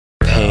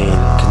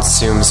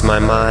consumes my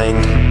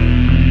mind.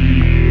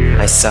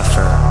 I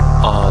suffer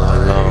all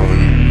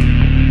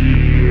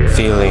alone,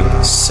 feeling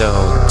so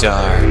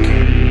dark,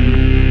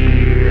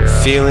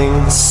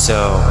 feeling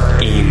so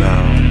emo.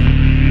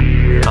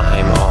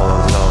 I'm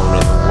all alone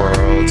in the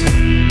world.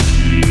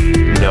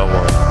 No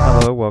one.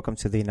 Hello, welcome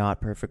to the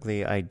Not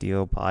Perfectly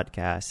Ideal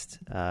podcast.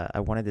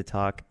 I wanted to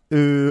talk.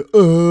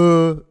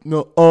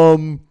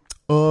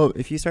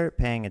 If you start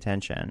paying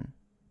attention,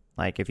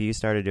 like if you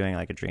started doing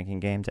like a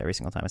drinking game to every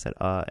single time I said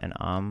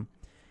and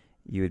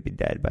you would be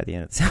dead by the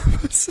end of this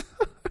episode.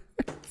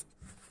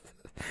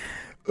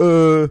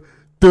 I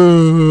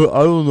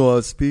don't know how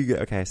to speak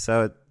it. Okay,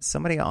 so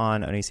somebody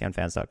on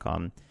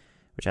onisionfans.com,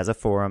 which has a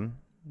forum.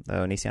 The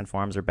Onision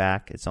forums are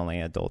back. It's only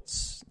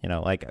adults,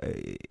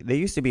 they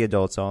used to be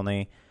adults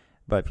only,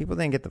 but people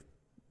didn't get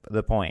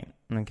the point.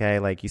 Okay,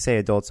 like you say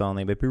adults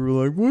only, but people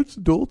were like, what's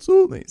adults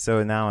only?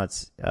 So now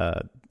it's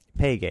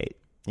Paygate.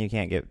 You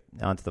can't get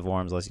onto the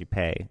forums unless you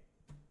pay,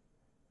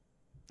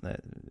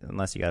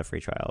 unless you got a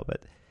free trial,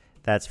 but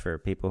that's for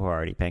people who are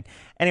already paying.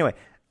 Anyway,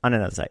 on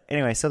another site.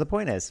 Anyway, so the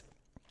point is,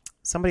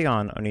 somebody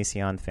on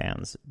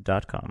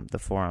onisionfans.com, the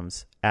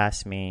forums,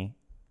 asked me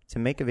to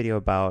make a video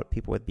about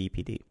people with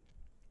BPD.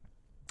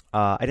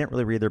 I didn't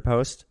really read their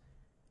post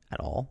at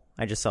all.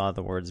 I just saw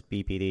the words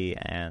BPD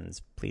and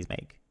please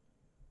make.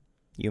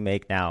 You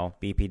make now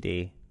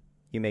BPD.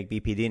 You make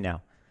BPD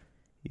now.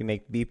 You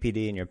make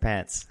BPD in your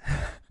pants.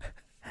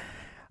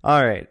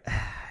 All right.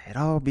 It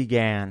all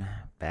began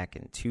back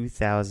in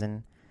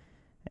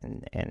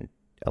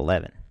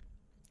 2011,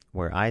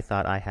 where I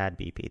thought I had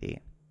BPD.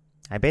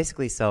 I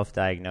basically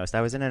self-diagnosed.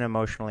 I was in an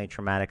emotionally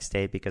traumatic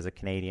state because a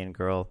Canadian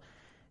girl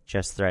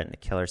just threatened to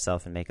kill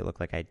herself and make it look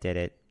like I did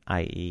it,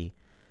 i.e.,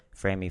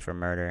 frame me for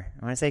murder.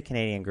 And when I say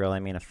Canadian girl, I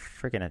mean a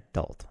freaking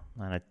adult.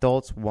 An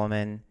adult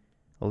woman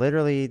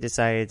literally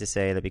decided to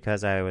say that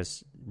because I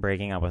was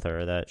breaking up with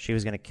her, that she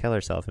was going to kill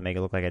herself and make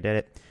it look like I did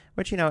it,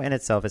 which, in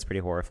itself is pretty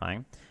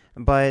horrifying.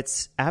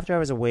 But after I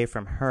was away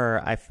from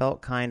her, I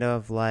felt kind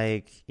of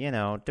like,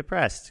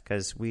 depressed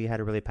because we had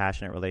a really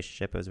passionate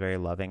relationship. It was very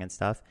loving and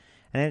stuff.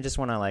 And I didn't just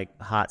want to,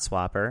 hot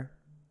swap her,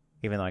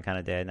 even though I kind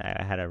of did.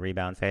 I had a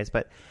rebound phase,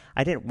 but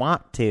I didn't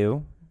want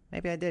to.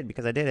 Maybe I did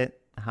because I did it.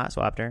 I hot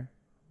swapped her.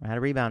 I had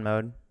a rebound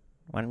mode.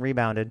 Went and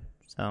rebounded.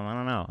 So, I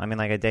don't know. I mean,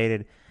 I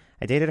dated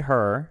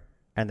her,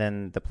 and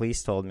then the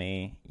police told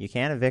me, you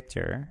can't evict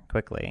her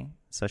quickly,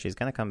 so she's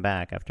going to come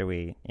back after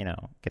we,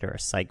 get her a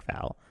psych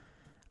val.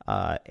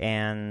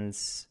 And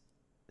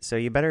so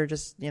you better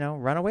just,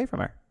 run away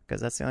from her,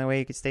 because that's the only way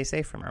you could stay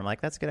safe from her. I'm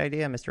like, that's a good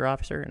idea, Mr.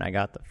 Officer. And I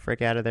got the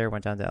frick out of there,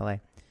 went down to LA.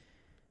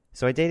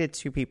 So I dated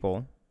two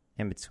people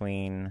in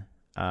between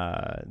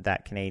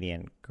that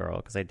Canadian girl,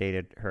 because I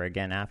dated her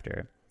again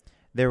after.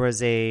 There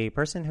was a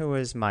person who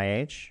was my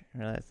age.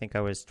 I think I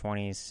was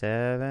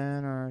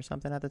 27 or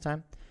something at the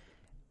time.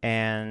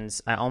 And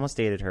I almost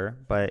dated her,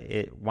 but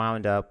it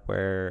wound up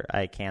where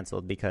I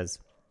canceled because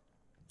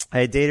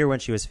I dated her when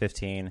she was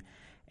 15,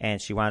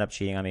 and she wound up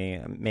cheating on me,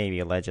 maybe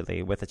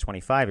allegedly, with a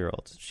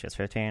 25-year-old. She was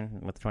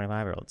 15 with a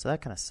 25-year-old, so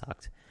that kind of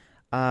sucked.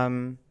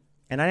 And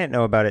I didn't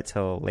know about it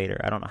till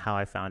later. I don't know how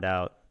I found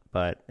out,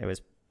 but it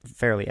was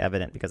fairly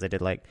evident because I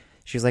did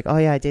she was like, oh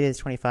yeah, I dated this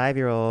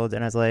 25-year-old,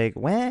 and I was like,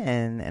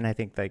 when? And I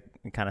think it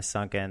kind of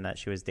sunk in that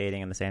she was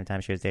dating him the same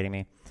time she was dating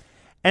me.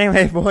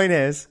 Anyway, point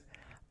is,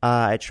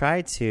 I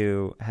tried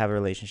to have a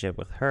relationship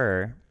with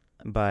her,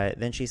 but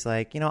then she's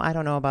like, I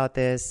don't know about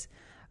this.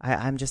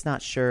 I'm just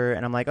not sure.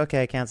 And I'm like,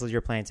 okay, I canceled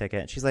your plane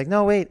ticket. And she's like,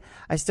 no, wait,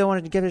 I still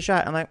wanted to give it a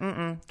shot. I'm like,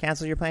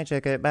 cancel your plane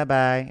ticket.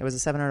 Bye-bye. It was a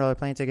 $700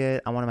 plane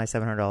ticket. I wanted my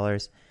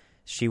 $700.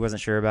 She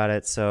wasn't sure about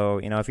it. So,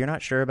 if you're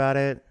not sure about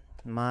it,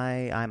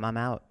 I'm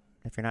out.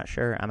 If you're not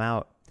sure, I'm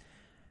out.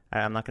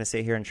 I'm not going to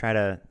sit here and try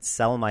to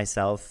sell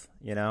myself.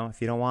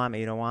 If you don't want me,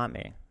 you don't want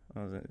me.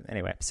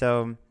 Anyway,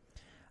 so,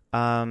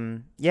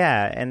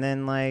 yeah. And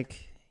then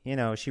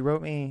she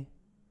wrote me,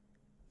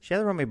 she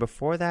either wrote me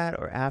before that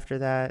or after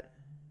that.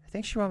 I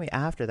think she wrote me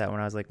after that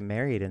when I was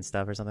married and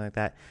stuff or something like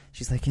that.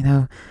 She's like,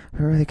 we're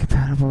really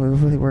compatible. We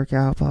really work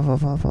out, blah, blah,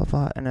 blah, blah,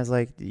 blah. And I was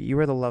like, you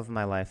were the love of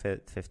my life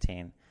at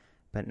 15,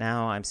 but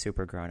now I'm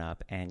super grown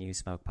up and you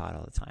smoke pot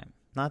all the time.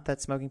 Not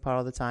that smoking pot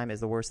all the time is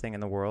the worst thing in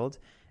the world.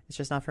 It's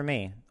just not for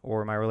me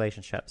or my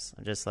relationships.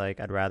 I'm just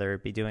I'd rather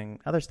be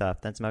doing other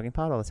stuff than smoking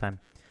pot all the time.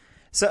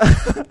 So,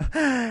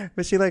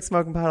 but she likes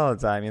smoking pot all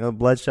the time.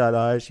 Bloodshot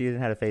eyes. She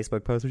even had a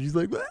Facebook post where she's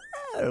like,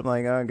 ah! I'm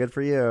like, oh, good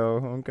for you.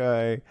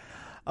 Okay.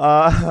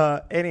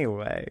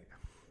 Anyway,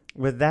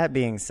 with that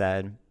being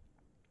said,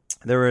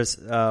 there was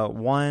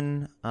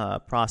one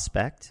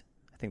prospect.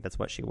 I think that's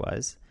what she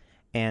was.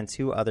 And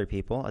two other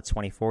people, a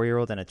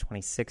 24-year-old and a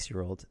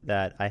 26-year-old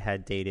that I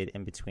had dated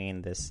in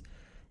between this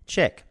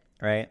chick,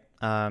 right?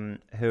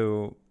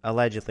 Who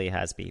allegedly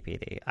has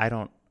BPD. I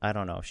don't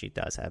know if she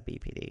does have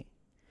BPD.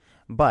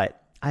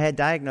 But I had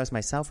diagnosed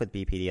myself with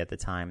BPD at the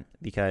time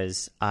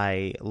because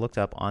I looked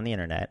up on the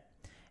internet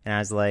and I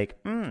was like,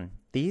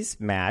 these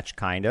match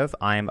kind of.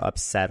 I'm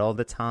upset all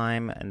the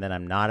time and then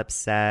I'm not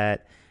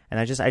upset. And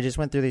I just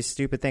went through these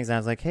stupid things. And I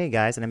was like, hey,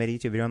 guys. And I made a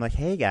YouTube video. I'm like,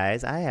 hey,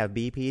 guys, I have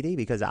BPD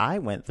because I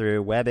went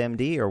through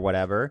WebMD or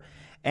whatever.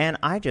 And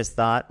I just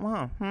thought,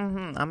 well,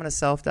 I'm going to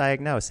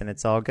self-diagnose and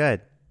it's all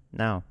good.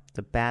 No, it's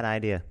a bad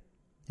idea.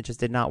 It just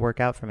did not work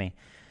out for me.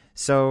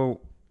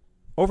 So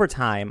over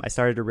time, I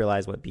started to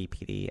realize what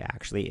BPD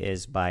actually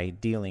is by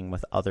dealing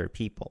with other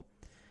people.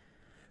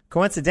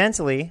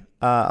 Coincidentally,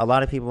 a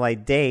lot of people I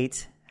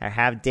date or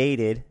have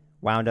dated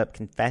wound up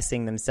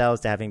confessing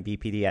themselves to having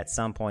BPD at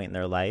some point in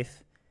their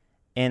life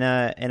in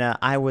a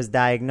I was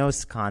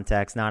diagnosed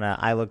context, not a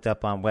I looked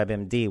up on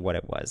WebMD what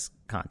it was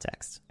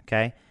context,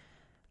 okay?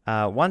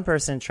 One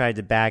person tried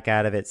to back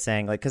out of it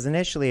saying, like, because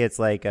initially it's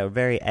like a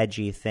very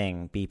edgy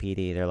thing,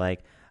 BPD. They're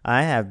like,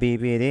 I have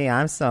BPD,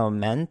 I'm so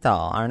mental,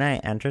 aren't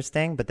I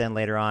interesting? But then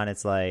later on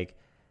it's like,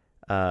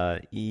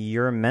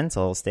 you're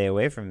mental, stay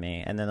away from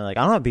me. And then they're like,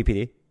 I don't have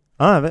BPD.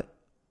 I don't have it.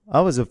 That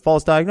was a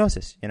false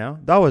diagnosis, you know?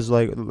 That was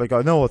like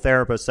I know a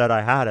therapist said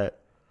I had it,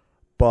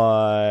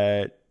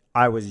 but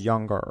I was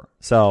younger,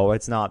 so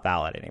it's not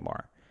valid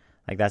anymore.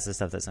 Like, that's the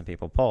stuff that some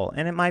people pull.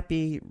 And it might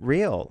be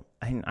real.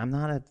 I'm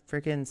not a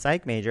freaking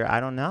psych major. I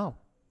don't know.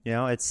 You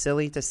know, it's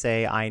silly to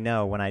say I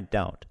know when I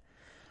don't.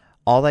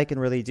 All I can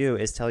really do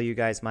is tell you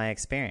guys my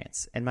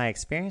experience. And my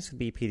experience with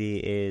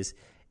BPD is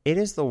it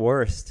is the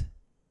worst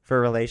for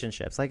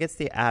relationships. Like, it's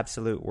the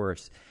absolute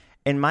worst.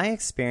 In my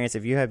experience,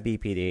 if you have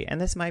BPD,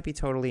 and this might be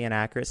totally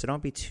inaccurate, so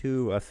don't be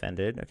too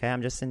offended, okay?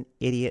 I'm just an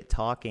idiot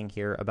talking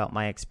here about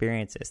my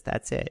experiences.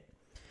 That's it.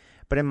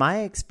 But in my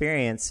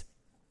experience,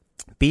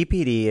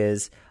 BPD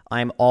is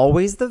I'm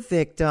always the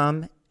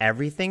victim,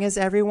 everything is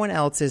everyone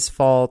else's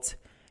fault,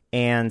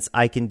 and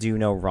I can do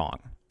no wrong,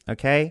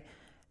 okay?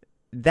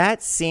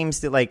 That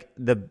seems to, like,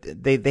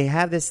 they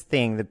have this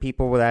thing, the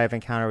people that I've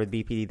encountered with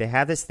BPD, they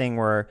have this thing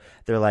where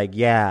they're like,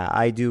 yeah,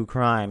 I do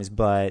crimes,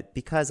 but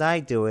because I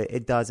do it,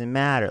 it doesn't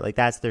matter. Like,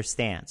 that's their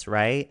stance,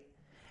 right?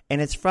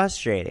 And it's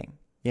frustrating,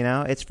 you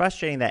know? It's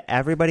frustrating that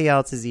everybody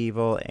else is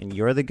evil and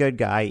you're the good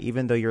guy,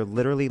 even though you're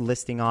literally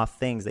listing off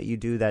things that you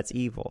do that's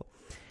evil.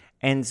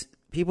 And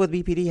people with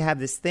BPD have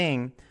this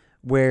thing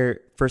where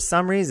for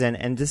some reason,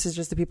 and this is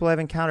just the people I've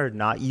encountered,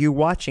 not you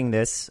watching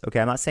this, okay,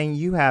 I'm not saying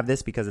you have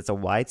this because it's a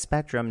wide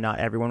spectrum. Not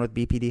everyone with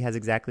BPD has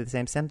exactly the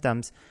same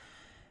symptoms.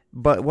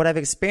 But what I've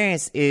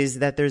experienced is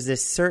that there's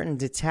this certain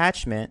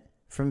detachment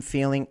from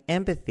feeling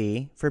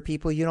empathy for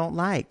people you don't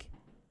like.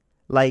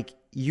 Like,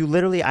 you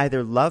literally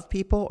either love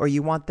people or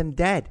you want them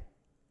dead.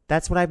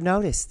 That's what I've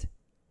noticed.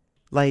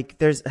 Like,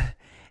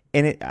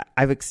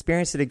 I've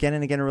experienced it again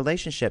and again in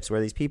relationships where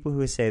these people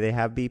who say they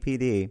have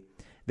BPD,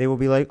 they will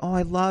be like, oh,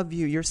 I love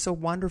you. You're so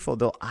wonderful.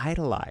 They'll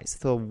idolize.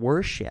 They'll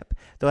worship.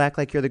 They'll act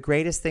like you're the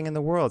greatest thing in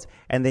the world.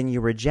 And then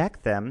you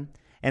reject them,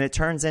 and it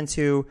turns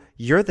into,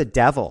 you're the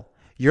devil.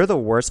 You're the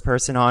worst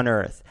person on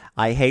earth.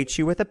 I hate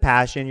you with a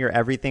passion. You're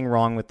everything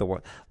wrong with the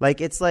world. Like,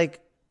 it's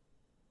like,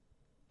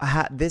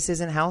 this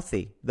isn't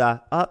healthy.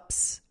 The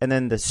ups, and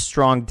then the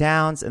strong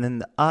downs, and then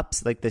the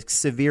ups, like the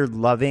severe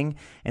loving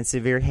and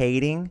severe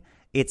hating.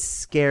 It's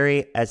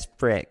scary as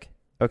frick,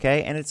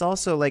 okay? And it's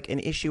also like an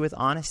issue with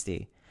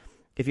honesty.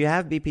 If you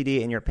have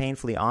BPD and you're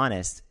painfully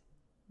honest,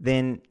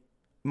 then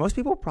most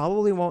people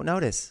probably won't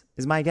notice,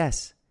 is my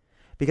guess.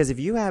 Because if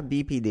you have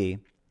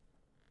BPD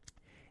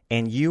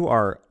and you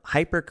are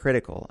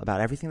hypercritical about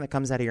everything that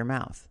comes out of your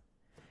mouth,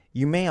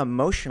 you may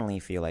emotionally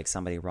feel like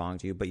somebody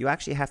wronged you, but you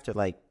actually have to,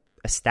 like,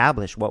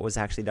 establish what was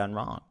actually done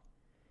wrong.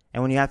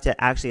 And when you have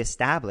to actually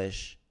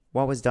establish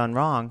what was done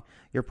wrong,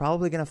 you're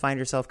probably going to find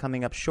yourself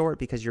coming up short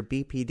because your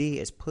BPD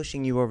is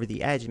pushing you over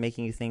the edge,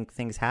 making you think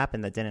things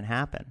happened that didn't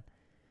happen.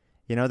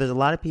 You know, there's a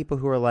lot of people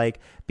who are like,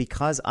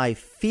 because I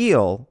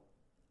feel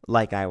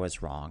like I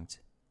was wronged,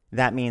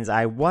 that means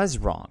I was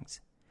wronged.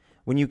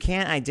 When you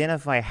can't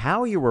identify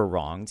how you were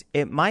wronged,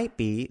 it might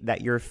be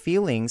that your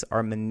feelings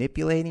are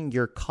manipulating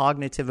your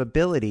cognitive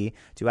ability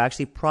to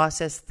actually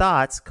process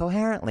thoughts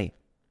coherently.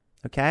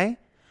 Okay?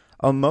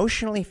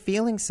 Emotionally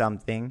feeling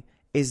something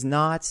is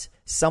not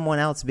someone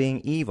else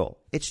being evil.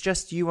 It's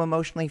just you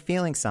emotionally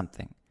feeling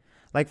something.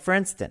 Like, for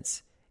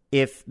instance,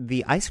 if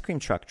the ice cream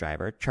truck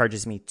driver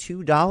charges me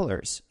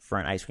 $2 for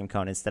an ice cream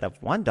cone instead of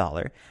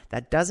 $1,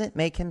 that doesn't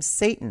make him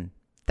Satan.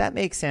 That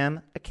makes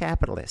him a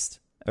capitalist,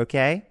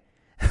 okay?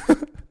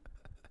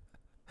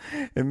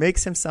 It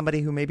makes him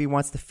somebody who maybe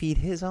wants to feed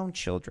his own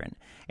children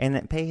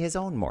and pay his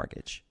own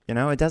mortgage. You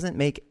know, it doesn't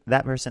make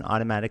that person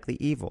automatically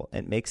evil.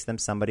 It makes them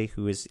somebody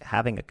who is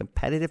having a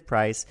competitive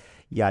price,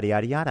 yada,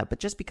 yada, yada. But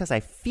just because I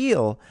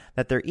feel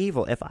that they're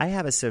evil, if I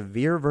have a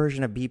severe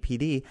version of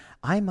BPD,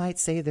 I might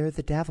say they're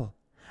the devil.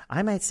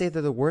 I might say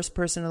they're the worst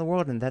person in the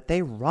world and that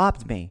they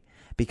robbed me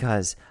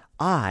because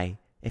I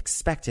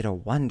expected a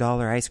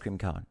 $1 ice cream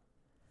cone.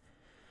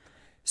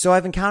 So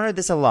I've encountered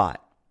this a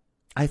lot.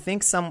 I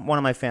think one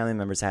of my family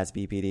members has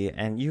BPD,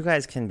 and you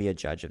guys can be a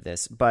judge of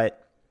this,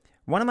 but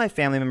one of my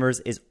family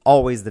members is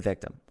always the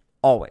victim.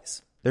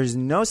 Always. There's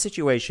no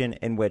situation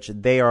in which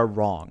they are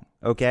wrong,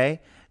 okay?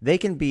 They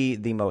can be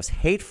the most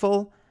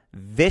hateful,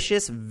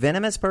 vicious,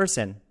 venomous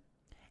person,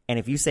 and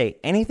if you say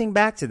anything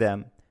back to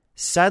them,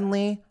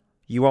 suddenly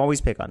You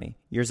always pick on me.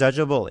 You're such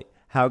a bully.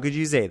 How could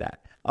you say that?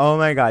 Oh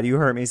my God, you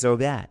hurt me so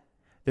bad.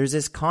 There's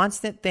this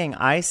constant thing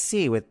I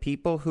see with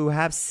people who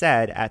have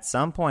said at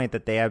some point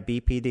that they have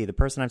BPD. The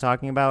person I'm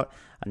talking about,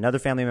 another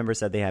family member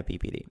said they have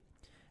BPD.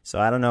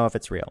 So I don't know if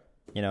it's real.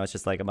 It's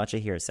just like a bunch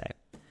of hearsay.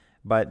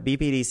 But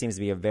BPD seems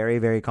to be a very,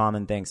 very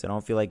common thing. So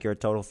don't feel like you're a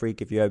total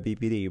freak if you have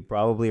BPD. You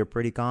probably are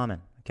pretty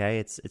common. Okay,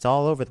 it's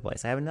all over the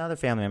place. I have another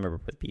family member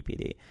with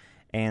BPD,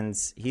 and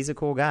he's a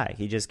cool guy.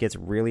 He just gets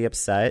really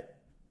upset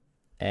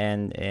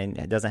and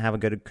doesn't have a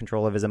good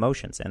control of his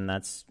emotions, and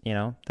that's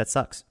that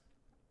sucks.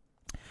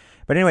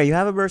 But anyway, you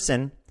have a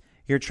person,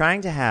 you're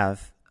trying to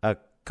have a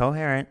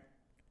coherent,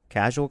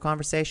 casual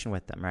conversation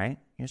with them, right?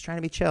 You're just trying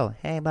to be chill.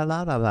 Hey, blah,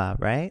 blah, blah, blah,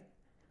 right?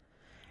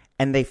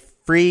 And they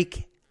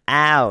freak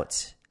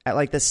out at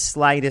like the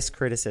slightest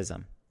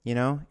criticism.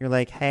 You're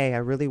like, hey, I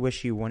really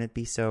wish you wouldn't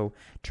be so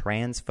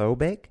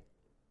transphobic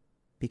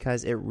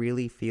because it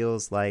really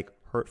feels like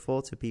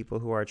hurtful to people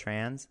who are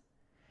trans.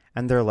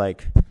 And they're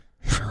like,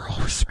 you're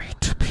always mean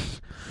to me.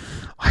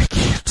 I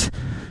can't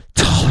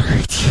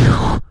tolerate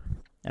you.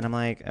 And I'm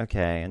like,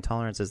 okay,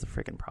 intolerance is the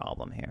freaking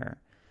problem here,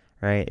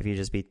 right? If you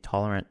just be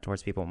tolerant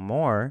towards people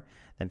more,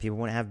 then people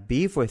wouldn't have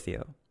beef with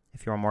you.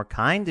 If you were more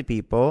kind to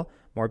people,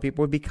 more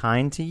people would be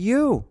kind to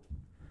you.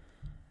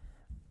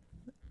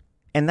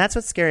 And that's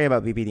what's scary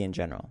about BPD in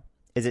general,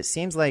 is it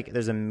seems like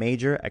there's a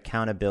major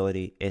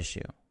accountability issue.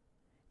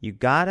 You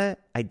gotta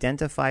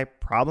identify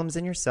problems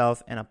in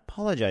yourself and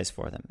apologize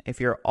for them.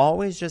 If you're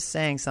always just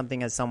saying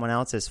something is someone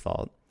else's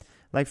fault,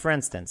 like for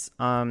instance,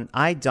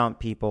 I dump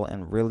people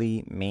in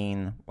really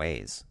mean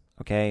ways,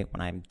 okay?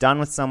 When I'm done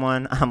with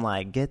someone, I'm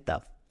like, get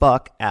the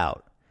fuck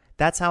out.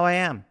 That's how I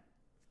am.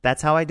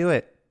 That's how I do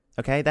it,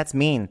 okay? That's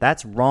mean.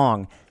 That's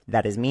wrong.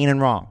 That is mean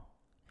and wrong.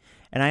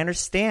 And I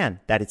understand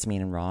that it's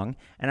mean and wrong,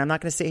 and I'm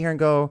not going to sit here and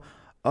go,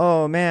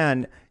 oh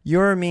man,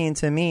 you're mean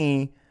to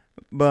me,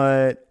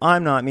 but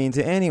I'm not mean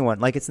to anyone.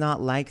 Like, it's not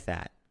like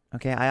that,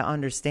 okay? I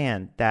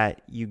understand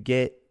that you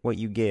get what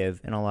you give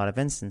in a lot of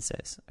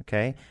instances,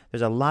 okay?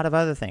 There's a lot of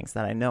other things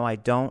that I know I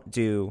don't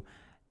do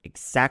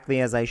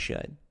exactly as I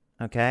should,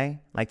 okay?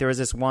 Like there was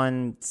this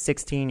one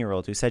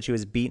 16-year-old who said she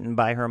was beaten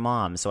by her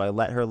mom, so I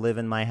let her live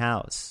in my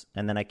house.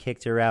 And then I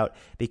kicked her out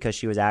because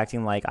she was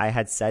acting like I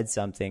had said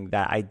something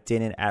that I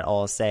didn't at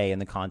all say in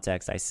the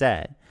context I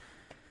said.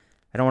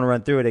 I don't want to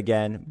run through it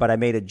again, but I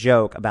made a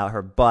joke about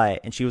her butt,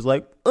 and she was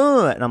like,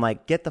 and I'm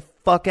like, get the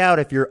fuck out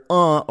if you're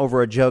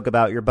over a joke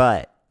about your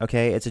butt.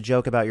 Okay, it's a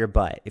joke about your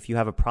butt. If you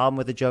have a problem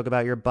with a joke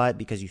about your butt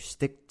because you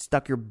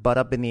stuck your butt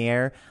up in the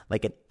air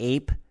like an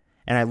ape,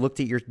 and I looked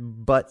at your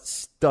butt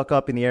stuck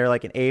up in the air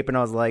like an ape, and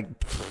I was like,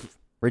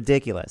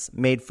 ridiculous.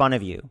 Made fun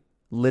of you.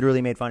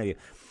 Literally made fun of you.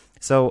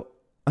 So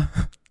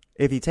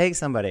if you take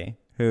somebody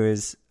who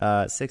is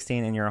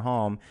 16 in your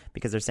home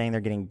because they're saying they're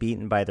getting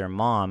beaten by their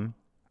mom,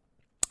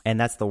 and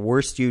that's the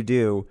worst you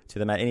do to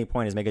them at any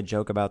point is make a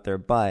joke about their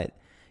butt,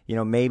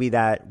 maybe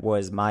that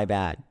was my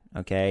bad.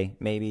 Okay,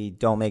 maybe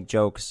don't make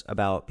jokes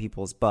about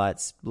people's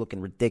butts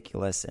looking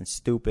ridiculous and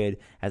stupid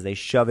as they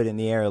shove it in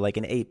the air like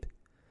an ape.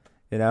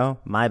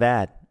 My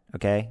bad.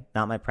 Okay,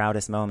 not my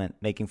proudest moment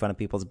making fun of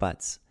people's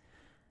butts.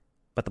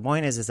 But the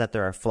point is that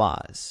there are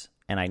flaws,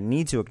 and I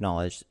need to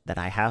acknowledge that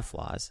I have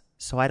flaws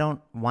so I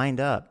don't wind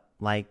up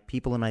like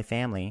people in my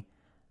family,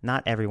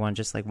 not everyone,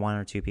 just like one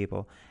or two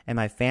people in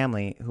my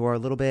family who are a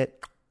little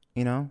bit,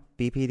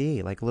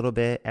 BPD, like a little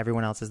bit,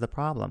 everyone else is the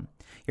problem.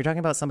 You're talking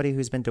about somebody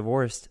who's been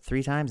divorced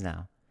 3 times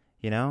now,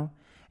 And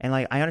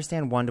like, I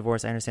understand 1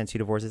 divorce, I understand 2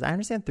 divorces, I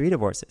understand 3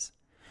 divorces.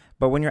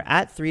 But when you're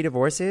at 3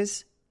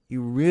 divorces,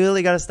 you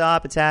really got to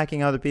stop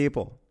attacking other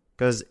people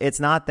because it's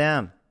not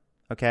them,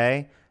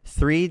 okay?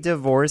 3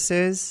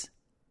 divorces,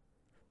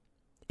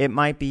 it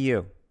might be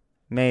you.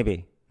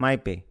 Maybe,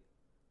 might be.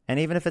 And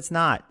even if it's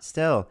not,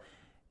 still,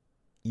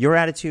 your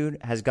attitude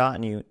has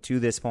gotten you to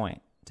this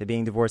point, to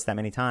being divorced that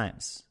many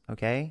times,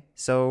 okay?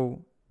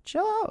 So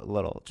chill out a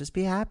little. Just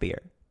be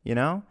happier,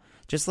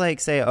 Just like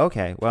say,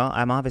 okay, well,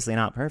 I'm obviously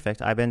not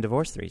perfect. I've been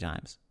divorced 3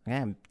 times. Okay,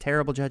 I'm a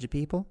terrible judge of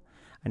people.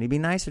 I need to be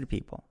nicer to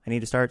people. I need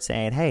to start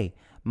saying, hey,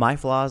 my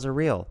flaws are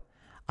real.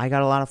 I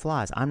got a lot of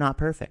flaws. I'm not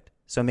perfect.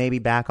 So maybe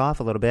back off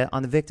a little bit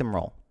on the victim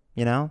role,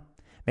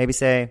 Maybe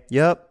say,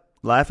 yep,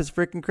 life is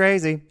freaking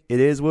crazy. It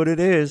is what it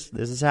is.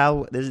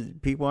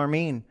 People are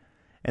mean.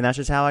 And that's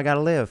just how I got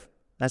to live.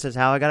 That's just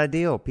how I got to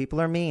deal. People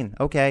are mean.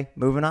 Okay,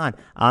 moving on.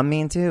 I'm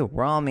mean too.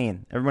 We're all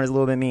mean. Everybody's a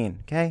little bit mean.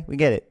 Okay, we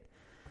get it.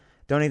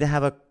 Don't need to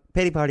have a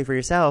pity party for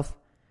yourself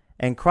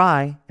and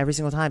cry every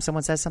single time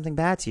someone says something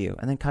bad to you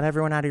and then cut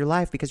everyone out of your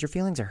life because your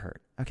feelings are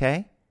hurt.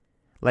 Okay?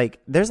 Like,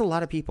 there's a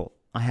lot of people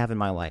I have in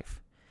my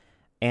life.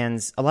 And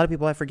a lot of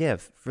people I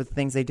forgive for the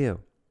things they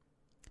do.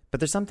 But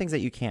there's some things that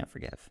you can't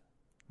forgive.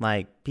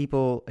 Like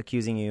people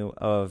accusing you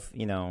of,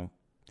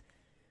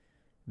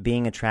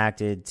 being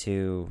attracted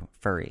to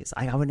furries.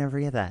 I would never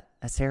forget that.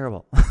 That's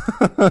terrible.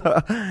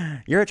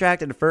 You're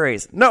attracted to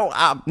furries. No,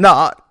 I'm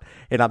not.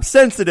 And I'm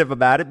sensitive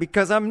about it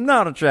because I'm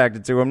not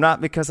attracted to them,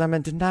 not because I'm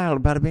in denial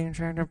about it being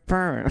attracted to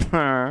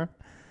furries.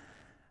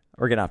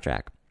 We're getting off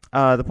track.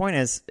 The point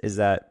is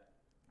that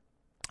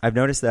I've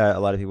noticed that a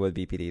lot of people with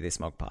BPD, they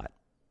smoke pot.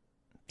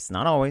 It's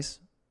not always,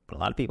 but a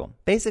lot of people.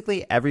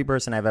 Basically, every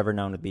person I've ever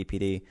known with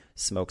BPD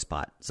smokes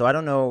pot. So I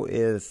don't know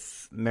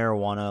if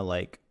marijuana,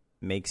 like,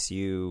 makes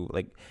you,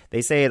 like,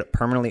 they say it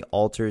permanently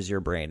alters your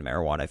brain,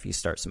 marijuana, if you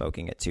start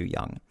smoking it too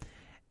young.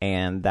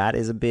 And that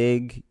is a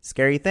big,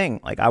 scary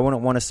thing. Like, I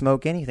wouldn't want to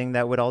smoke anything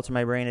that would alter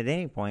my brain at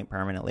any point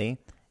permanently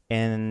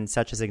in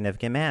such a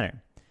significant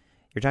manner.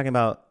 You're talking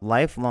about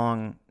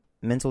lifelong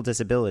mental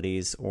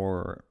disabilities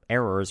or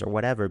errors or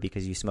whatever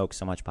because you smoked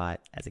so much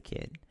pot as a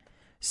kid.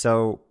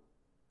 So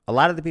a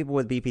lot of the people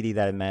with BPD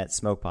that I met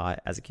smoke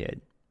pot as a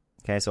kid.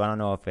 Okay, so I don't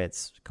know if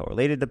it's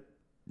correlated to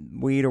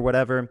weed or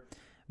whatever,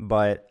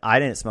 but I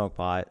didn't smoke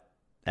pot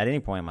at any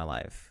point in my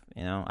life.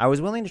 You know, I was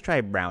willing to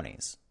try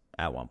brownies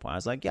at one point. I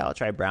was like, yeah, I'll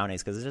try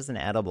brownies because it's just an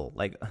edible.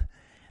 Like,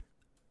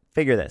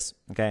 figure this,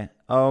 okay?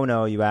 Oh,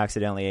 no, you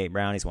accidentally ate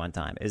brownies one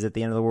time. Is it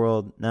the end of the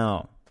world?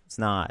 No. It's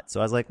not. So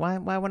I was like, why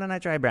wouldn't I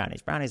try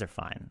brownies? Brownies are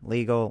fine.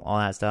 Legal, all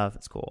that stuff.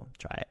 It's cool.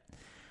 Try it.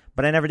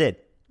 But I never did.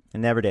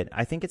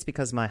 I think it's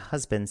because my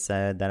husband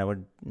said that I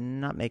would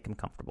not make him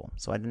comfortable.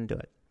 So I didn't do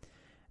it.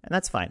 And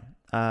that's fine.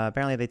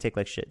 Apparently they taste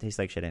like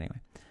shit anyway.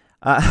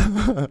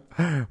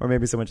 Or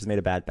maybe someone just made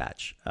a bad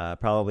batch.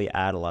 Probably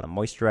add a lot of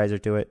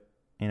moisturizer to it.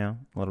 You know,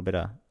 a little bit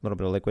of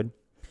liquid.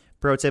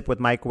 Pro tip with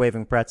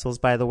microwaving pretzels,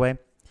 by the way.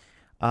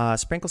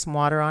 Sprinkle some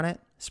water on it.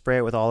 Spray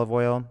it with olive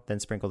oil. Then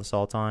sprinkle the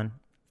salt on.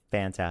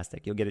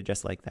 Fantastic. You'll get it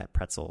just like that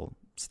pretzel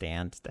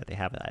stand that they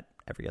have at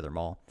every other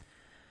mall.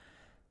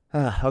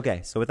 Okay,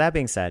 so with that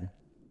being said,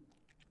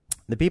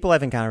 the people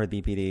I've encountered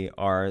with BPD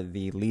are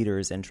the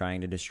leaders in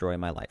trying to destroy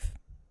my life.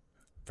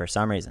 For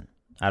some reason.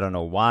 I don't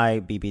know why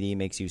BPD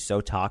makes you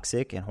so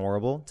toxic and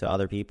horrible to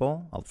other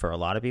people. For a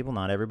lot of people,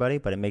 not everybody,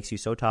 but it makes you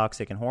so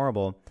toxic and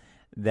horrible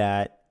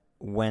that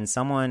when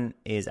someone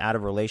is out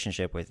of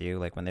relationship with you,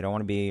 like when they don't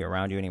want to be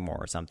around you anymore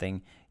or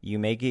something, you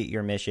make it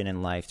your mission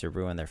in life to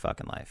ruin their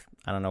fucking life.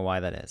 I don't know why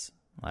that is.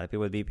 A lot of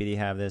people with BPD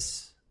have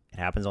this. It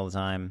happens all the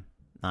time.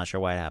 Not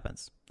sure why it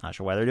happens. Not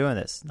sure why they're doing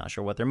this. Not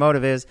sure what their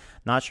motive is.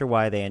 Not sure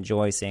why they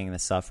enjoy seeing the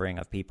suffering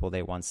of people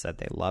they once said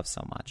they love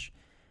so much.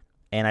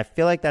 And I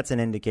feel like that's an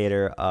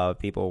indicator of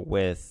people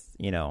with,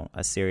 you know,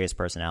 a serious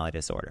personality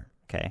disorder,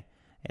 okay?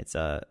 It's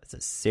a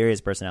serious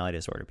personality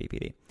disorder,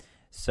 BPD.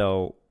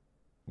 So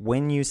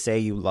when you say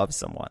you love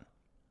someone,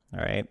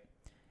 all right,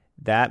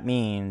 that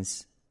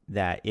means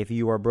that if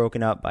you are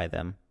broken up by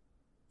them,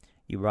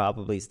 you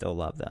probably still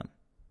love them.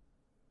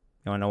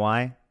 You want to know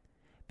why?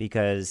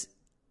 Because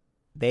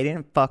they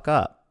didn't fuck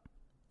up.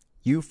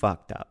 You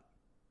fucked up.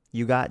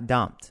 You got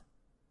dumped,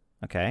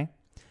 okay?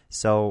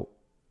 So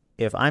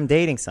if I'm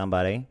dating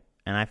somebody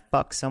and I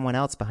fuck someone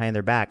else behind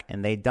their back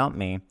and they dump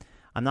me,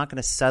 I'm not going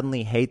to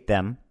suddenly hate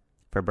them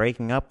for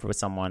breaking up with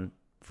someone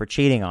for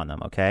cheating on them,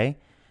 okay?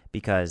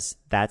 Because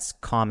that's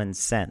common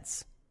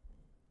sense.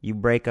 You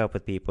break up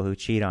with people who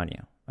cheat on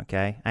you,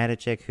 okay? I had a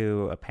chick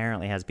who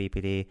apparently has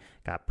BPD,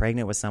 got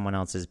pregnant with someone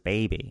else's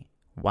baby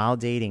while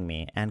dating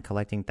me and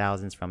collecting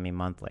thousands from me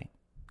monthly.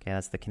 Okay,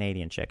 that's the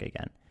Canadian chick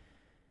again.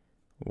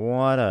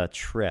 What a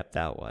trip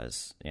that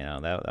was. You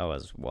know, that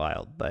was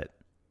wild, but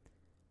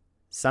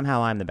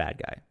somehow I'm the bad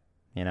guy,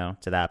 you know,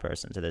 to that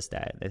person, to this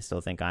day. They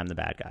still think I'm the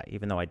bad guy,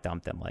 even though I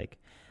dumped them. Like,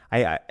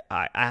 I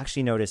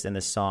actually noticed in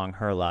this song,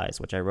 Her Lies,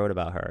 which I wrote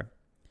about her,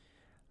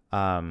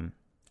 I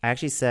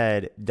actually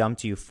said,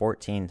 dumped you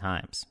 14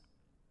 times.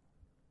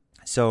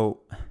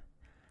 So,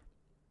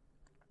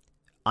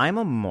 I'm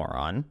a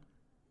moron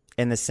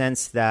in the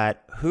sense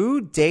that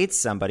who dates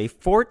somebody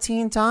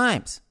 14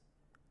 times?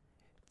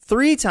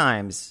 3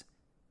 times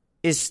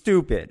is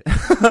stupid.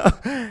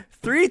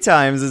 3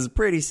 times is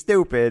pretty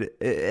stupid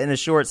in a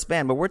short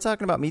span. But we're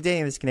talking about me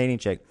dating this Canadian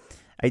chick.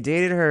 I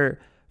dated her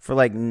for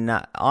like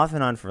off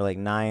and on for like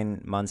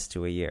 9 months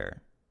to a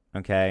year.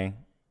 Okay?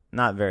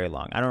 Not very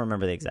long. I don't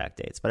remember the exact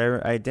dates,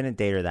 but I didn't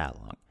date her that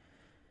long.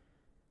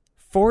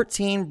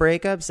 14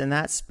 breakups in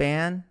that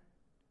span?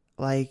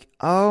 Like,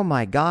 oh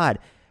my God.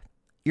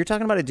 You're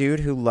talking about a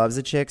dude who loves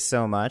a chick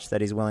so much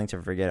that he's willing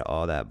to forget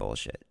all that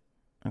bullshit.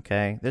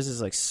 Okay? This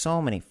is like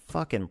so many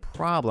fucking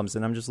problems,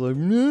 and I'm just like,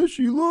 nah,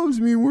 she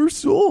loves me, we're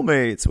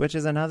soulmates, which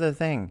is another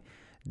thing.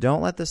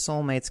 Don't let the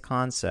soulmates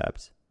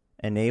concept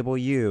enable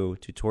you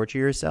to torture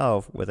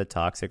yourself with a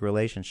toxic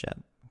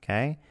relationship.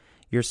 Okay?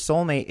 Your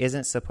soulmate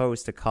isn't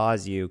supposed to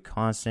cause you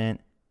constant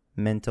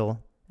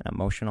mental and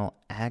emotional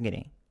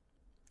agony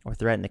or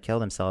threaten to kill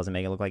themselves and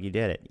make it look like you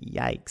did it.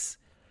 Yikes.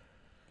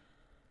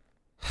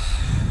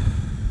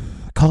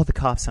 I called the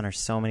cops on her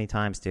so many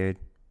times, dude.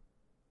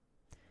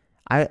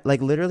 I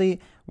like literally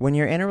when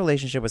you're in a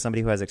relationship with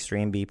somebody who has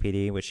extreme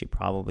BPD, which she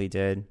probably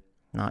did,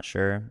 not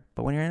sure.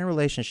 But when you're in a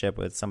relationship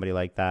with somebody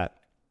like that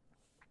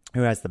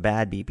who has the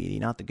bad BPD,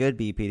 not the good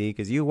BPD,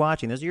 because you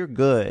watching this, you're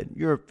good.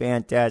 You're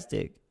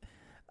fantastic.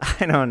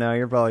 I don't know.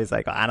 You're probably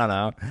like, I don't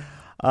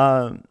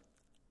know.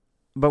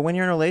 But when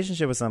you're in a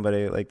relationship with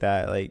somebody like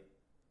that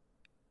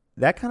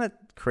kind of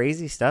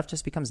crazy stuff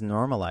just becomes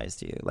normalized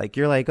to you. Like,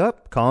 you're like, oh,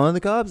 calling the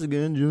cops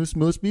again. Just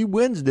must be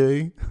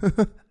Wednesday.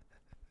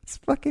 It's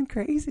fucking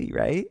crazy,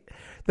 right?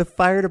 The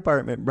fire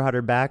department brought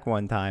her back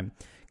one time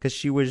because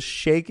she was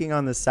shaking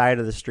on the side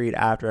of the street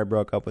after I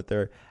broke up with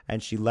her,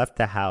 and she left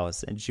the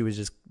house, and she was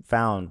just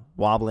found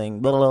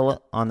wobbling blah, blah, blah,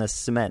 on the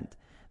cement.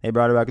 They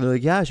brought her back, and they're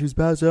like, yeah, she was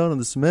passed out on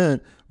the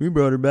cement. We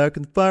brought her back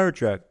in the fire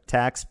truck.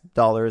 Tax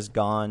dollars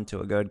gone to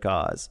a good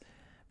cause.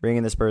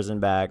 Bringing this person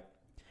back.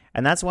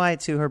 And that's why,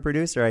 to her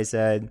producer, I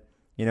said,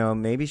 you know,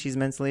 maybe she's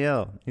mentally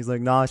ill. He's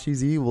like, nah,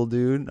 she's evil,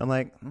 dude. I'm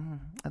like,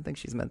 I think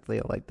she's mentally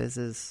ill. Like,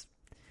 there's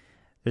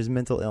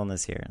mental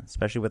illness here,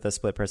 especially with the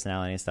split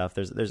personality and stuff.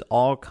 There's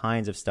all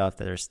kinds of stuff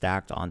that are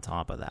stacked on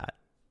top of that.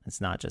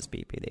 It's not just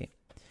BPD.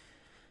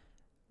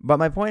 But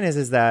my point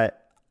is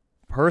that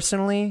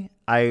personally,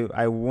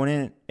 I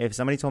wouldn't, if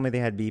somebody told me they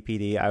had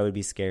BPD, I would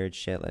be scared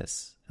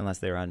shitless unless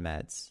they were on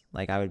meds.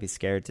 Like, I would be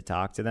scared to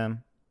talk to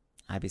them.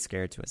 I'd be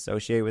scared to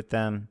associate with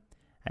them.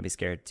 I'd be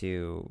scared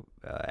to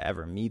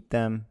ever meet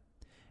them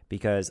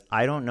because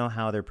I don't know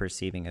how they're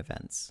perceiving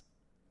events.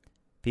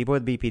 People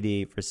with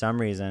BPD, for some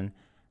reason,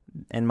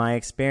 in my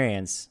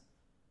experience,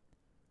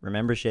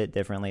 remember shit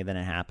differently than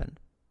it happened.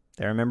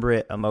 They remember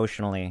it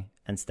emotionally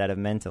instead of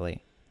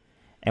mentally.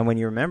 And when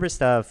you remember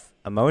stuff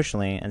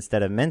emotionally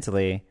instead of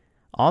mentally,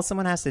 all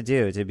someone has to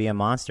do to be a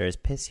monster is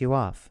piss you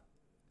off.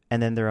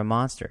 And then they're a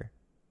monster.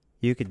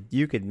 You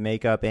could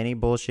make up any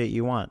bullshit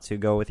you want to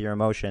go with your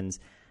emotions.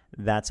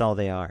 That's all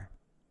they are.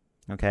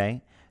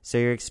 Okay? So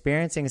you're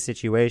experiencing a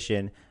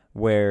situation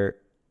where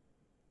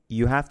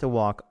you have to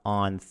walk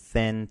on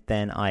thin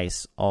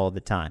ice all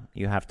the time.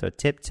 You have to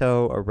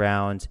tiptoe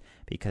around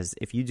because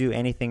if you do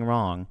anything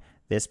wrong,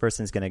 this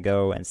person's going to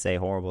go and say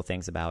horrible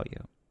things about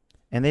you.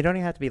 And they don't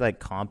even have to be like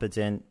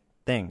competent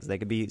things. They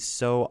could be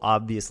so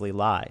obviously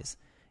lies,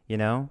 you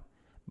know?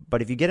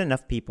 But if you get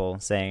enough people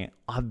saying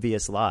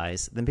obvious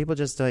lies, then people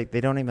just like, they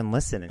don't even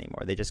listen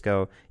anymore. They just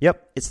go,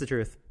 yep, it's the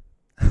truth.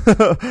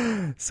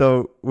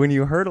 So when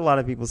you hurt a lot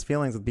of people's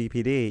feelings with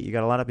BPD, you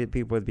got a lot of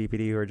people with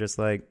BPD who are just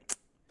like,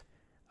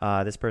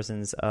 this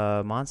person's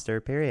a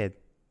monster, period.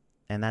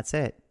 And that's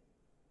it.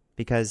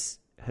 Because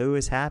who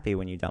is happy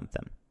when you dump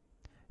them?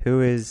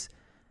 Who is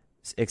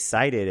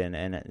excited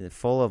and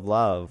full of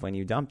love when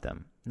you dump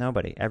them?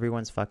 Nobody.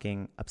 Everyone's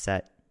fucking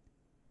upset.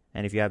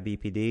 And if you have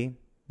BPD,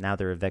 now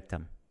they're a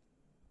victim.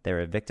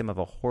 They're a victim of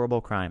a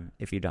horrible crime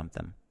if you dump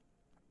them.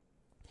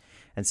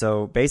 And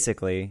so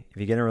basically, if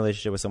you get in a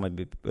relationship with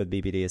someone with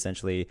BPD,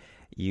 essentially,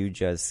 you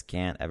just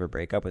can't ever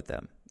break up with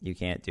them. You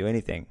can't do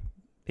anything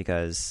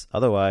because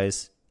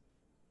otherwise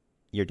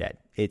you're dead.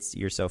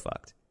 You're so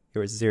fucked.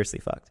 You're seriously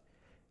fucked.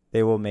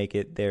 They will make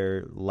it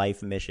their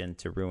life mission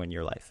to ruin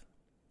your life.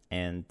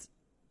 And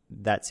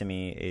that to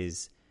me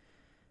is,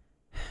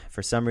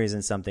 for some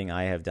reason, something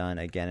I have done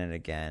again and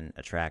again,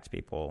 attract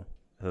people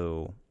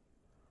who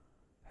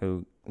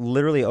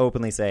literally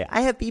openly say,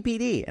 I have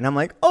BPD. And I'm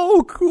like,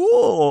 oh,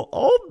 cool.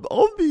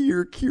 I'll be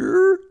your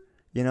cure.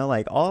 You know,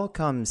 like, I'll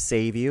come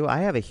save you.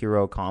 I have a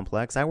hero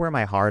complex. I wear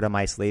my heart on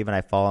my sleeve and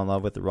I fall in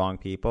love with the wrong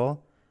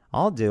people.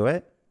 I'll do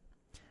it.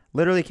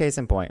 Literally, case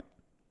in point.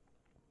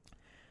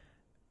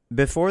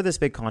 Before this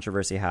big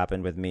controversy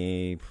happened with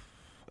me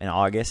in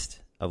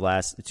August of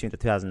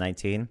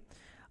 2019,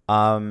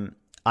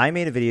 I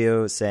made a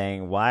video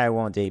saying why I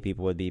won't date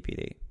people with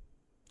BPD.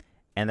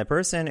 And the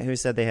person who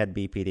said they had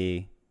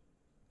BPD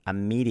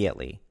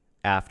immediately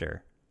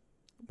after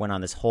went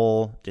on this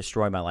whole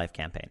destroy my life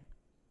campaign.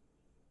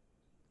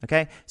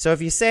 Okay? So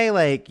if you say,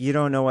 like, you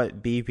don't know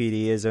what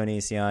BPD is,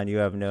 Onision, you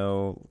have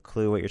no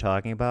clue what you're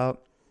talking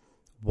about,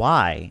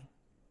 why?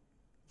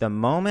 The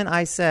moment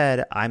I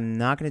said, I'm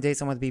not going to date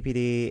someone with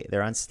BPD,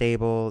 they're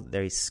unstable,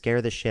 they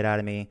scare the shit out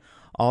of me,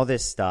 all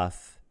this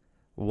stuff,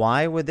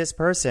 why would this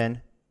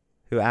person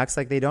who acts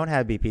like they don't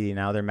have BPD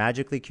now, they're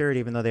magically cured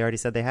even though they already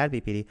said they had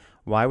BPD,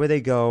 why would they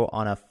go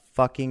on a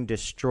fucking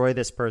destroy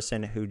this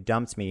person who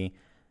dumped me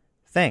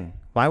thing?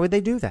 Why would they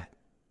do that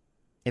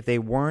if they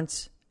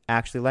weren't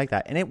actually like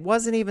that? And it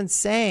wasn't even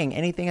saying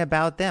anything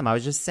about them. I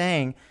was just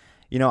saying,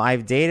 you know,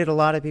 I've dated a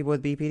lot of people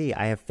with BPD.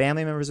 I have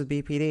family members with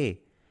BPD.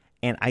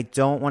 And I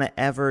don't want to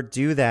ever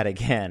do that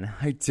again.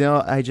 I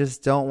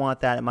just don't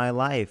want that in my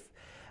life.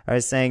 I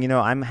was saying, you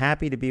know, I'm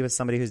happy to be with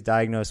somebody who's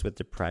diagnosed with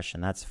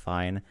depression. That's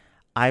fine.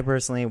 I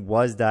personally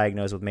was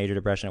diagnosed with major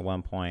depression at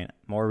one point.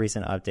 More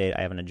recent update,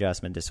 I have an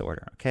adjustment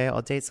disorder. Okay,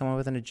 I'll date someone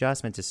with an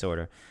adjustment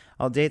disorder.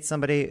 I'll date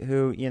somebody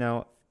who, you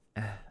know,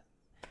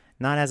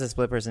 not has a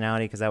split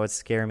personality because that would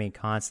scare me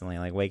constantly,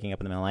 like waking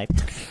up in the middle of the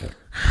night.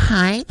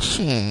 Hi,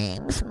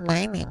 James.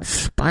 My name's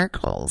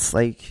Sparkles.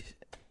 Like,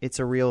 it's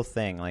a real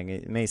thing. Like,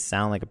 it may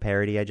sound like a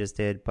parody I just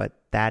did, but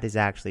that is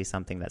actually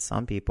something that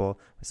some people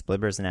with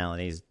split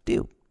personalities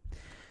do.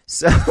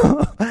 So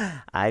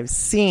I've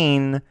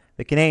seen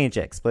the Canadian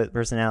chick, split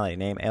personality,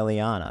 named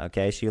Eliana.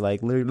 Okay, she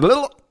like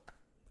literally,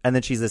 and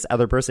then she's this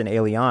other person,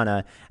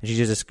 Eliana, and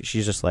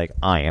she's just like,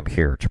 I am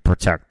here to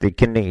protect the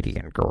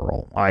Canadian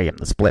girl. I am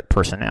the split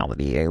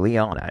personality,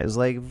 Eliana. I was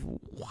like,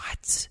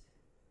 what?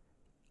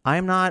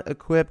 I'm not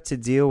equipped to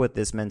deal with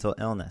this mental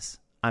illness.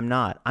 I'm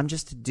not. I'm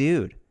just a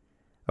dude.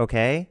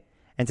 Okay,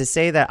 and to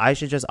say that I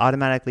should just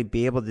automatically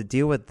be able to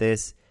deal with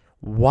this,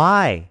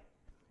 why?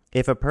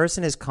 If a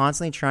person is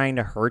constantly trying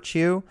to hurt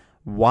you,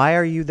 why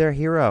are you their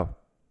hero?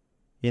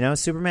 You know,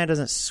 Superman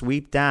doesn't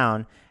sweep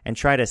down and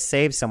try to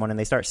save someone and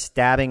they start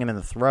stabbing him in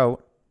the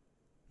throat.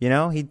 You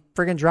know, he'd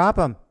friggin' drop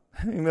him.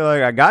 He'd be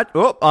like,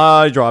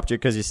 I dropped you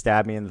because you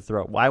stabbed me in the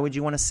throat. Why would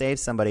you want to save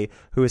somebody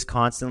who is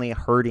constantly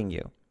hurting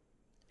you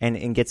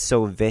and gets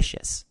so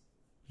vicious?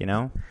 You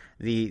know,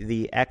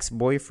 the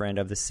ex-boyfriend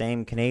of the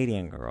same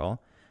Canadian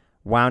girl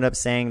wound up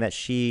saying that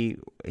he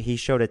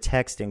showed a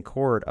text in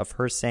court of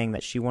her saying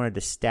that she wanted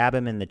to stab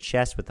him in the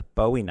chest with a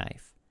Bowie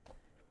knife.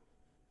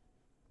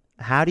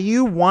 How do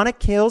you want to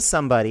kill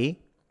somebody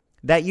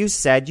that you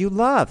said you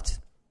loved?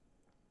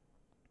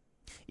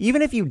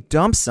 Even if you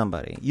dump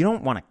somebody, you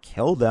don't want to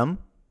kill them,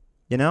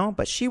 you know?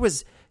 But she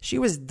was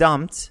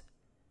dumped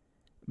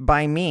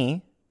by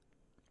me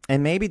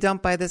and maybe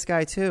dumped by this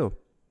guy too.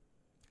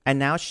 And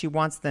now she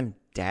wants them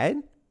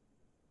dead?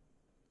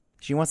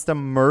 She wants to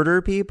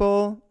murder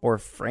people or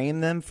frame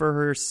them for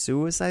her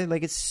suicide?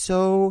 Like, it's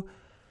so...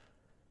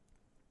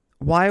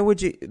 Why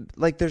would you...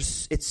 Like,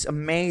 it's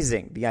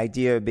amazing, the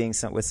idea of being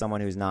with someone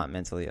who's not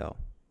mentally ill.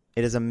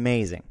 It is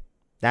amazing.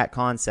 That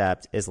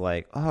concept is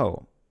like,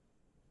 oh,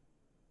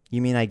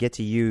 you mean I get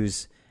to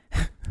use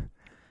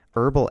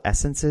herbal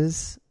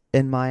essences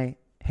in my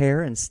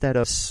hair instead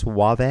of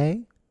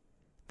Suave?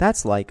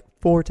 That's like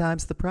 4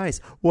 times the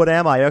price. What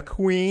am I, a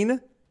queen?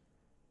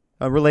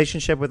 A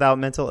relationship without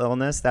mental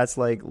illness, that's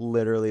like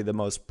literally the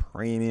most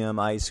premium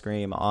ice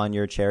cream on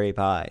your cherry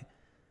pie.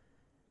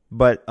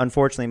 But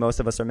unfortunately, most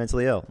of us are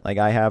mentally ill. Like,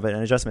 I have an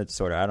adjustment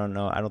disorder. I don't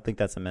know. I don't think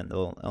that's a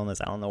mental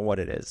illness. I don't know what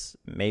it is.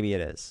 Maybe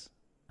it is.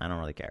 I don't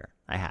really care.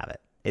 I have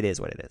it. It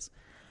is what it is.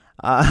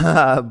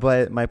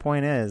 But my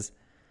point is,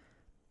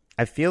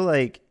 I feel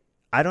like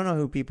I don't know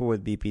who people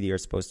with BPD are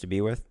supposed to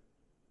be with.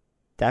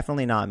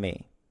 Definitely not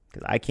me.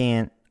 Because I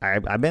can't.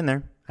 I've been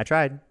there. I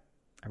tried.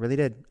 I really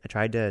did. I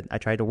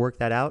tried to work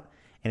that out,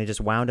 and it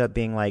just wound up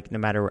being like, no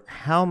matter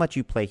how much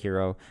you play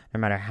hero, no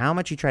matter how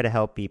much you try to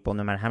help people,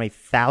 no matter how many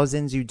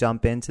thousands you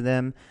dump into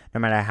them, no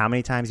matter how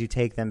many times you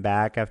take them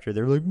back after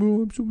they're like,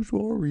 "Oh, I'm so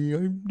sorry.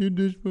 I did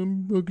this.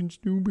 I'm fucking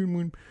stupid.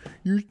 When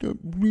you stop,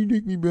 please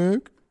take me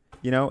back."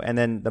 You know, and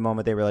then the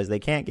moment they realize they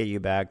can't get you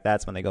back,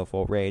 that's when they go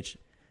full rage.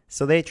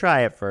 So they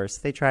try at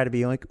first. They try to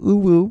be like,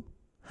 "Ooh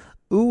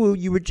woo,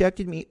 you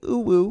rejected me. Ooh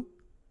woo,"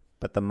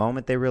 but the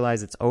moment they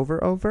realize it's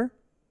over.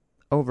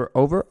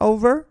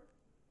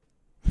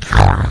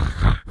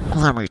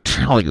 Let me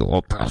tell you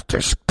about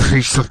this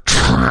piece of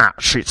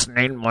trash. It's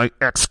named my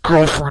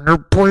ex-girlfriend or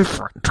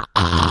boyfriend.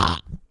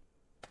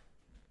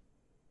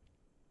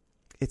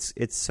 It's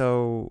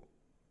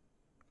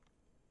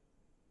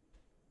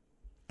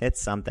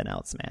something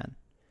else, man.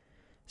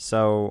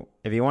 So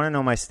if you want to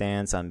know my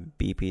stance on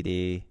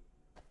BPD,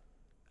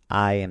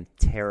 I am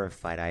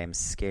terrified. I am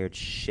scared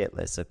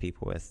shitless of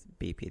people with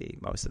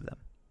BPD, most of them,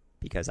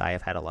 because I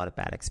have had a lot of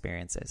bad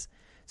experiences.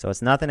 So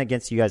it's nothing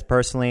against you guys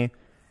personally,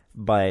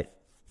 but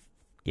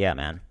yeah,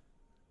 man.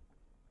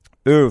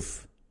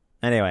 Oof.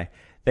 Anyway,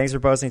 thanks for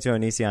posting to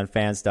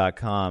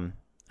onisionfans.com.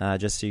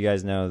 Just so you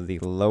guys know, the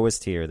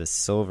lowest tier, the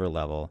silver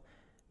level,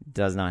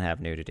 does not have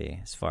nudity,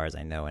 as far as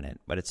I know, in it.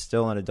 But it's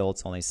still an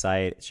adults-only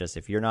site. It's just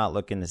if you're not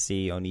looking to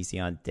see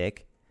Onision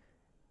dick,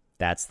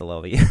 that's the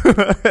level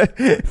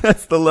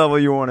that's the level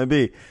you want to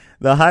be.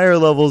 The higher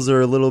levels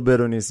are a little bit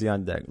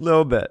Onision dick. A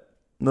little bit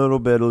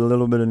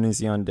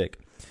Onision dick.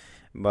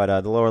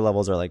 But the lower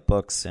levels are like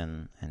books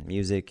and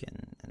music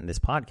and this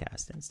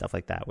podcast and stuff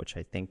like that, which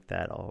I think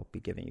that I'll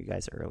be giving you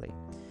guys early.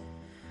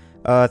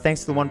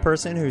 Thanks to the one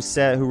person who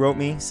wrote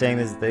me saying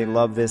that they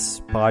love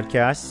this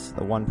podcast.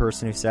 The one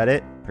person who said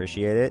it.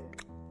 Appreciate it.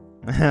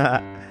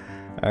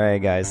 All right,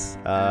 guys.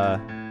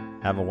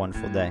 Have a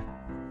wonderful day.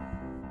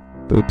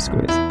 Boop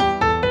squeeze.